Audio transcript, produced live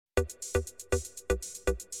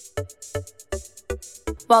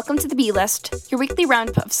Welcome to the B-List, your weekly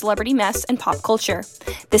roundup of celebrity mess and pop culture.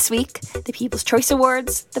 This week, the People's Choice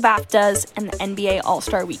Awards, the BAFTAs, and the NBA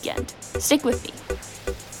All-Star Weekend. Stick with me.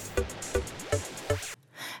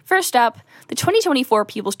 First up, the 2024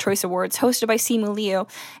 People's Choice Awards, hosted by Simu Liu,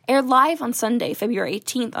 aired live on Sunday, February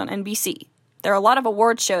 18th on NBC. There are a lot of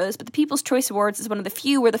award shows, but the People's Choice Awards is one of the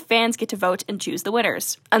few where the fans get to vote and choose the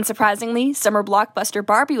winners. Unsurprisingly, summer blockbuster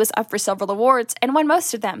Barbie was up for several awards and won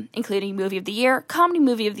most of them, including Movie of the Year, Comedy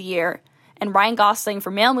Movie of the Year, and Ryan Gosling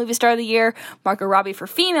for Male Movie Star of the Year, Margot Robbie for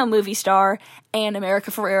Female Movie Star, and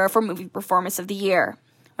America Ferrera for Movie Performance of the Year.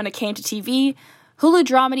 When it came to TV, Hulu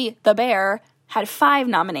dramedy The Bear had 5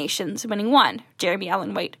 nominations, winning 1, Jeremy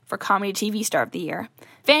Allen White, for Comedy TV Star of the Year.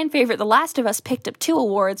 Fan favorite The Last of Us picked up 2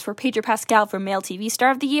 awards for Pedro Pascal for Male TV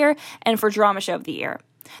Star of the Year and for Drama Show of the Year.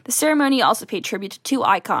 The ceremony also paid tribute to 2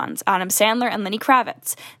 icons, Adam Sandler and Lenny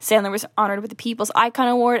Kravitz. Sandler was honored with the People's Icon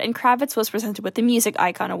Award, and Kravitz was presented with the Music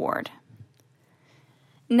Icon Award.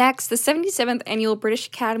 Next, the 77th Annual British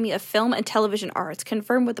Academy of Film and Television Arts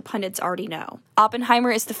confirmed what the pundits already know. Oppenheimer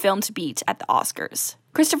is the film to beat at the Oscars.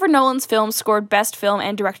 Christopher Nolan's film scored Best Film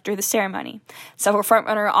and Director of the ceremony. Several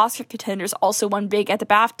frontrunner Oscar contenders also won big at the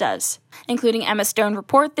BAFTAs, including Emma Stone for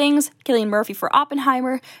Poor Things, Cillian Murphy for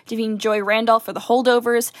Oppenheimer, Davine Joy Randolph for The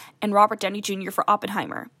Holdovers, and Robert Downey Jr. for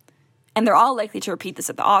Oppenheimer. And they're all likely to repeat this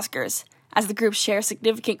at the Oscars, as the groups share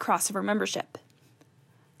significant crossover membership.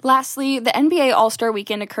 Lastly, the NBA All-Star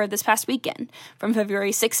Weekend occurred this past weekend, from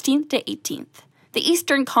February 16th to 18th. The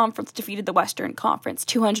Eastern Conference defeated the Western Conference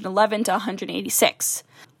 211 to 186,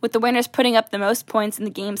 with the winners putting up the most points in the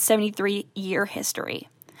game's 73-year history.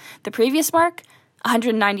 The previous mark,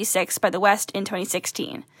 196 by the West in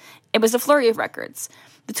 2016. It was a flurry of records.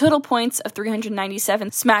 The total points of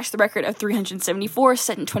 397 smashed the record of 374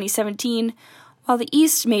 set in 2017, while the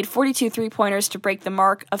East made 42 three-pointers to break the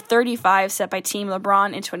mark of 35 set by Team LeBron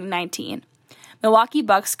in 2019. Milwaukee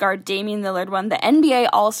Bucks guard Damian Lillard won the NBA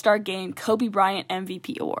All-Star Game Kobe Bryant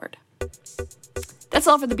MVP Award. That's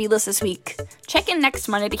all for the B-List this week. Check in next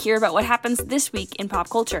Monday to hear about what happens this week in pop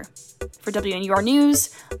culture. For WNUR News,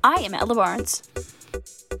 I am Ella Barnes.